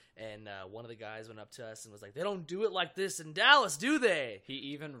set. Yep. And one of the guys went up to us and was like, "They don't do it like this in Dallas, do they?" He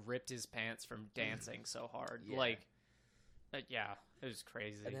even ripped his pants from dancing so hard. Yeah. Like, yeah, it was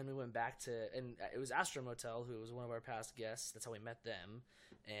crazy. And then we went back to, and it was Astro Motel, who was one of our past guests. That's how we met them.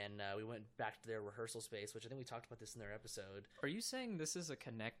 And we went back to their rehearsal space, which I think we talked about this in their episode. Are you saying this is a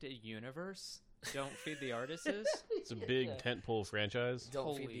connected universe? Don't Feed the Artists? It's a big tentpole franchise. Don't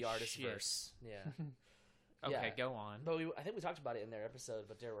Holy feed the artist shit. verse. Yeah. Okay, Yeah. go on. But I think we talked about it in their episode,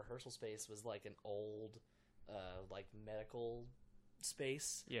 but their rehearsal space was like an old, like medical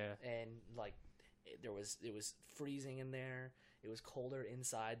space. Yeah. And like it was freezing in there. It was colder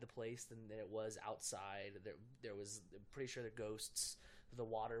inside the place than it was outside. There was, I'm pretty sure, the ghosts. The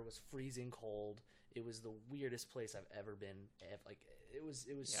water was freezing cold. It was the weirdest place I've ever been. Like it was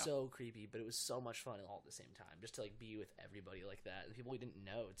so creepy, but it was so much fun all at the same time. Just to like be with everybody like that, and people we didn't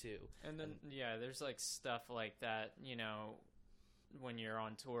know too. And then there's like stuff like that. When you're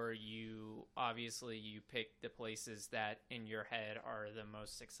on tour, you pick the places that in your head are the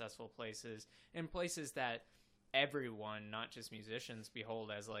most successful places, and places that everyone, not just musicians,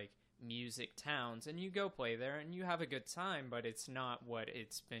 behold as like music towns, and you go play there and you have a good time, but it's not what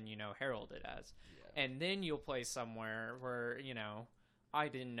it's been heralded as. And then you'll play somewhere where I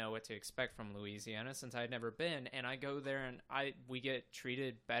didn't know what to expect from Louisiana since I'd never been, and I go there and we get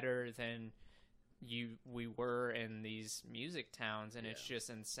treated better than we were in these music towns, and it's just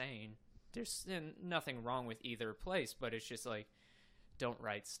insane. There's nothing wrong with either place, but it's just like, don't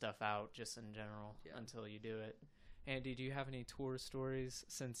write stuff out just in general until you do it. Andy, do you have any tour stories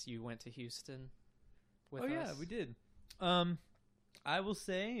since you went to Houston with us? Oh, yeah, we did. I will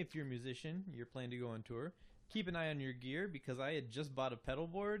say, if you're a musician, you're planning to go on tour, keep an eye on your gear, because I had just bought a pedal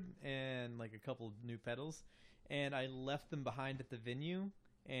board and like a couple of new pedals, and I left them behind at the venue,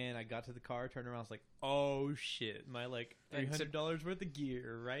 and I got to the car, turned around, I was like, oh shit, my like $300 worth of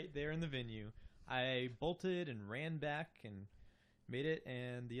gear right there in the venue. I bolted and ran back and made it,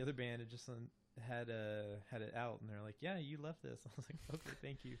 and the other band had just had it out, and they're like, yeah, you left this. I was like, okay,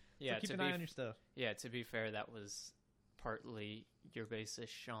 thank you. Yeah, so keep an eye on your stuff. Yeah, to be fair, that was partly your bassist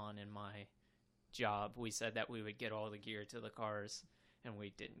Sean and my job. We said that we would get all the gear to the cars, and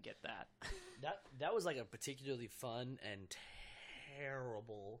we didn't get that. That was like a particularly fun and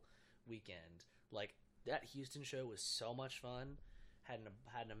terrible weekend. Like, that Houston show was so much fun, had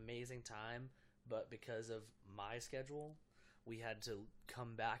an amazing time, but because of my schedule, we had to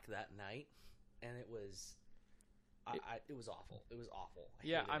come back that night, and it was it was awful. It was awful.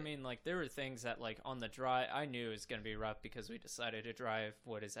 I mean, like, there were things that, like, on the drive, I knew it was going to be rough because we decided to drive,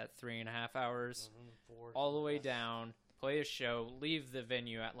 3.5 hours, 4, all the way down, play a show, leave the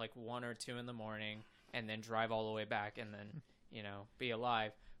venue at, like, 1 or 2 in the morning, and then drive all the way back, and then, be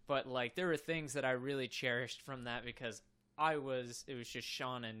alive. But, like, there were things that I really cherished from that because it was just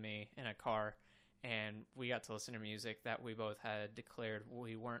Sean and me in a car, and we got to listen to music that we both had declared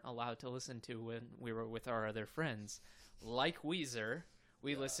we weren't allowed to listen to when we were with our other friends. Like Weezer,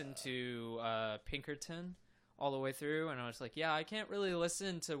 we listened to Pinkerton all the way through, and I was like, yeah, I can't really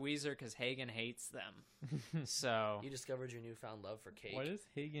listen to Weezer because Hagen hates them. So you discovered your newfound love for Cake. Why does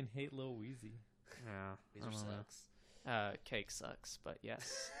Hagen hate Lil Weezy? Yeah, Weezer sucks. Cake sucks, but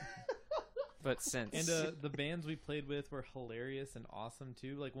yes. But since... And the bands we played with were hilarious and awesome,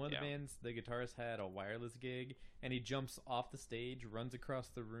 too. Like, one of the bands, the guitarist had a wireless gig, and he jumps off the stage, runs across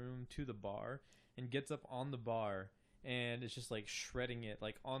the room to the bar, and gets up on the bar, and it's just, like, shredding it,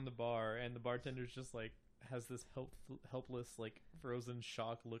 like, on the bar, and the bartender's just, like, has this helpless, like, frozen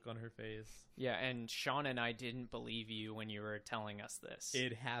shock look on her face. Yeah, and Sean and I didn't believe you when you were telling us this.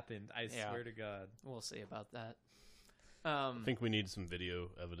 It happened. I swear to God. We'll see about that. I think we need some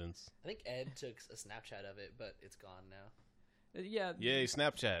video evidence. I think Ed took a Snapchat of it, but it's gone now. Yeah. Yay,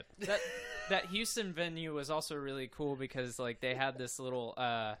 Snapchat. That Houston venue was also really cool because, like, they had this little,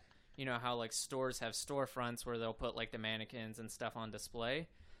 you know how, like, stores have storefronts where they'll put, like, the mannequins and stuff on display.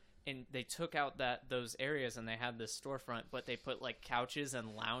 And they took out those areas and they had this storefront, but they put, like, couches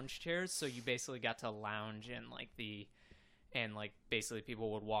and lounge chairs, so you basically got to lounge in, like, basically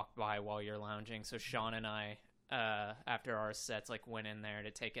people would walk by while you're lounging. So Sean and I... after our sets, like, went in there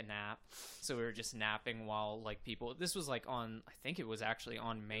to take a nap, so we were just napping while, like, people. This was like on, I think it was actually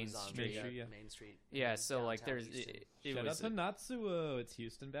on Main Street. Main Street. Yeah, so like there's Shout out to Natsuo. It's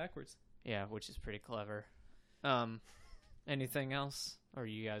Houston backwards. Yeah, which is pretty clever. Anything else? Or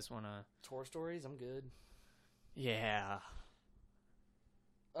you guys want to... Tour stories? I'm good. Yeah.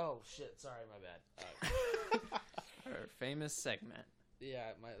 Oh, shit. Sorry, my bad. Our famous segment.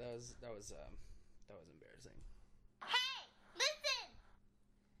 Yeah, that was embarrassing. Hey, listen!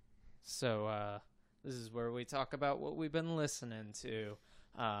 So, this is where we talk about what we've been listening to.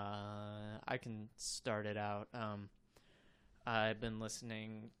 I can start it out. I've been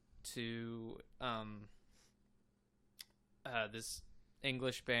listening to this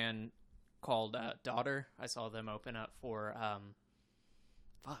English band called Daughter. I saw them open up for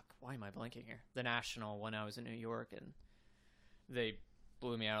why am I blanking here? The National when I was in New York, and they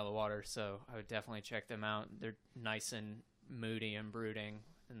blew me out of the water, so I would definitely check them out. They're nice and moody and brooding,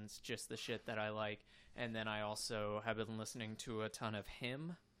 and it's just the shit that I like. And then I also have been listening to a ton of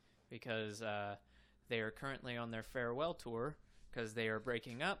Him, because they are currently on their farewell tour, because they are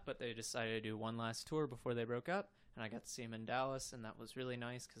breaking up, but they decided to do one last tour before they broke up. And I got to see them in Dallas, and that was really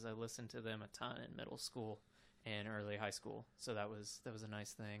nice because I listened to them a ton in middle school and early high school. So that was a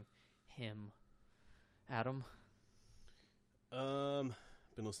nice thing. Him. Adam?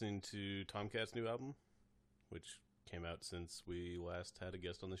 Been listening to Tomcat's new album, which came out since we last had a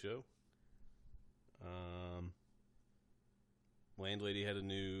guest on the show. Landlady had a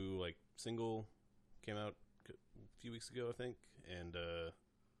new single, came out a few weeks ago, I think, and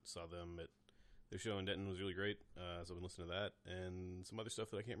saw them at their show in Denton. Was really great. So I've been listening to that and some other stuff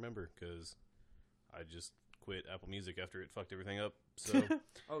that I can't remember because I just quit Apple Music after it fucked everything up. So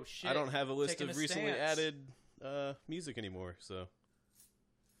Oh, shit. I don't have a list Taking of a recently stance. added music anymore. So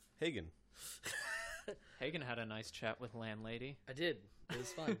Hagen. Hagen had a nice chat with Landlady. I did. It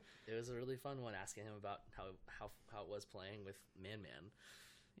was fun. It was a really fun one, asking him about how it was playing with Man.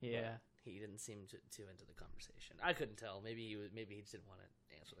 Yeah. But he didn't seem too into the conversation. I couldn't tell. Maybe he just didn't want to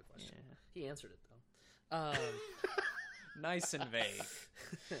answer the question. Yeah. He answered it though. Nice and vague.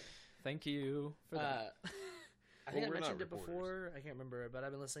 Thank you for that. I think Well, I we're not mentioned it reporters. before. I can't remember, but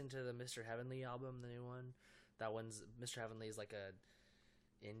I've been listening to the Mr. Heavenly album, the new one. That one's Mr. Heavenly is like a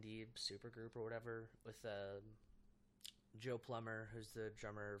indie supergroup or whatever with Joe Plummer, who's the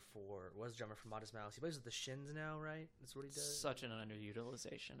drummer for Modest Mouse. He plays with the Shins now, right? That's what he does. Such an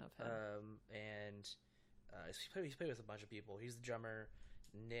underutilization of him. And he's played with a bunch of people. He's the drummer.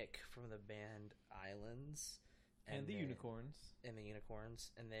 Nick from the band Islands. And the then- Unicorns. And the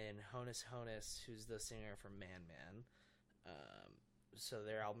Unicorns. And then Honus, who's the singer for Man. So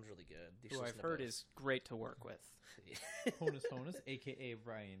their album's really good. You should Who I've listen to heard both. is great to work with. Honus, a.k.a.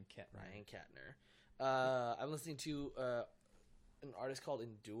 Ryan Kettner. Ryan Kettner. I'm listening to an artist called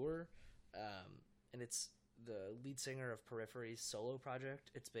Endure, and it's the lead singer of Periphery's solo project.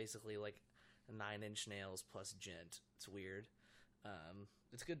 It's basically like 9 Inch Nails plus Gent. It's weird.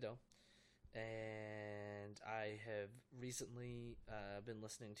 It's good though. And I have recently been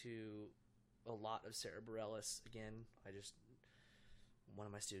listening to a lot of Sarah Bareilles again. One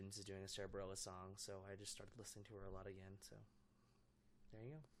of my students is doing a Sarah Bareilles song, so I just started listening to her a lot again. So there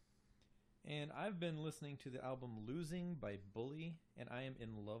you go. And I've been listening to the album Losing by Bully, and I am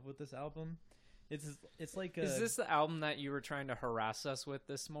in love with this album. It's like a... Is this the album that you were trying to harass us with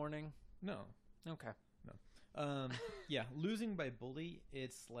this morning? No. Okay. Yeah, Losing by Bully,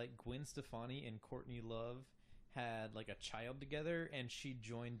 it's like Gwen Stefani and Courtney Love had like a child together, and she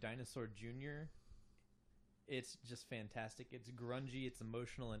joined Dinosaur Jr. It's just fantastic. It's grungy, it's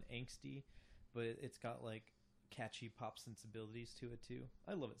emotional and angsty, but it's got like catchy pop sensibilities to it too.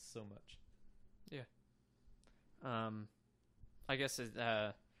 I love it so much. I guess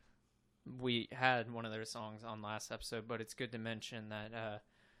we had one of their songs on last episode, but it's good to mention that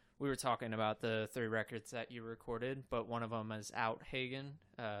we were talking about the 3 records that you recorded, but one of them is Out Hagen,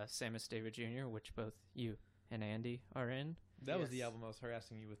 same as David Jr., which both you and Andy are in. That was the Yes. album I was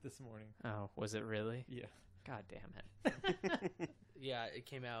harassing you with this morning. Oh, was it really? Yeah. God damn it. Yeah, it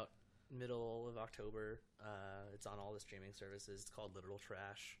came out middle of October. It's on all the streaming services. It's called Literal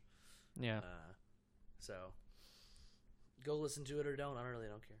Trash. Yeah. So go listen to it or don't. I really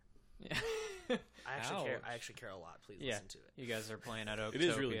don't care. Yeah. I actually care a lot. Please Yeah. listen to it. You guys are playing at Oaktopia. It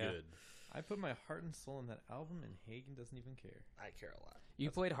is really good. I put my heart and soul in that album, and Hagen doesn't even care. I care a lot. You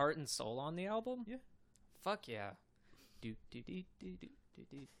played Heart and Soul on the album? Yeah. Fuck yeah. Do, do, do, do, do, do,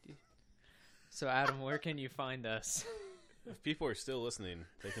 do, do. So, Adam, where can you find us? If people are still listening,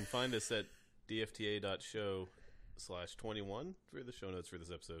 they can find us at dfta.show/21 for the show notes for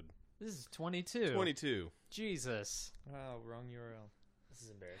this episode. This is 22. 22. Jesus. Wow, wrong URL. This is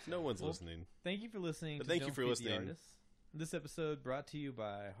embarrassing. No one's Well, listening. Thank you for listening. But To thank you Don't for Feed the listening. Artists. This episode brought to you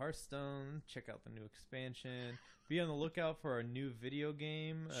by Hearthstone. Check out the new expansion. Be on the lookout for our new video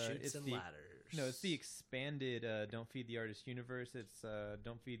game. Shoots It's and the ladders. No, it's the expanded Don't Feed the Artist universe. It's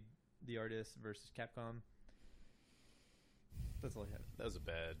Don't Feed the Artist versus Capcom. That's all I had. That was a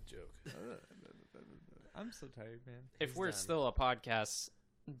bad joke. I'm so tired, man. If He's we're done. still a podcast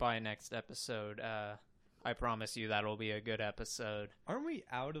by next episode, I promise you that'll be a good episode. Aren't we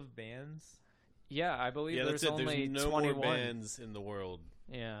out of bands? Yeah, I believe Yeah, there's that's it. only There's no 21. more bands in the world.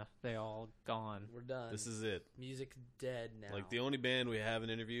 Yeah, they all gone. We're done. This is it. Music's dead now. Like, the only band we haven't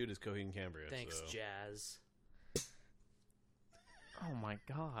interviewed is Coheed and Cambria. Thanks, so. Jazz. Oh my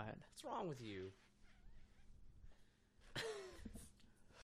god. What's wrong with you?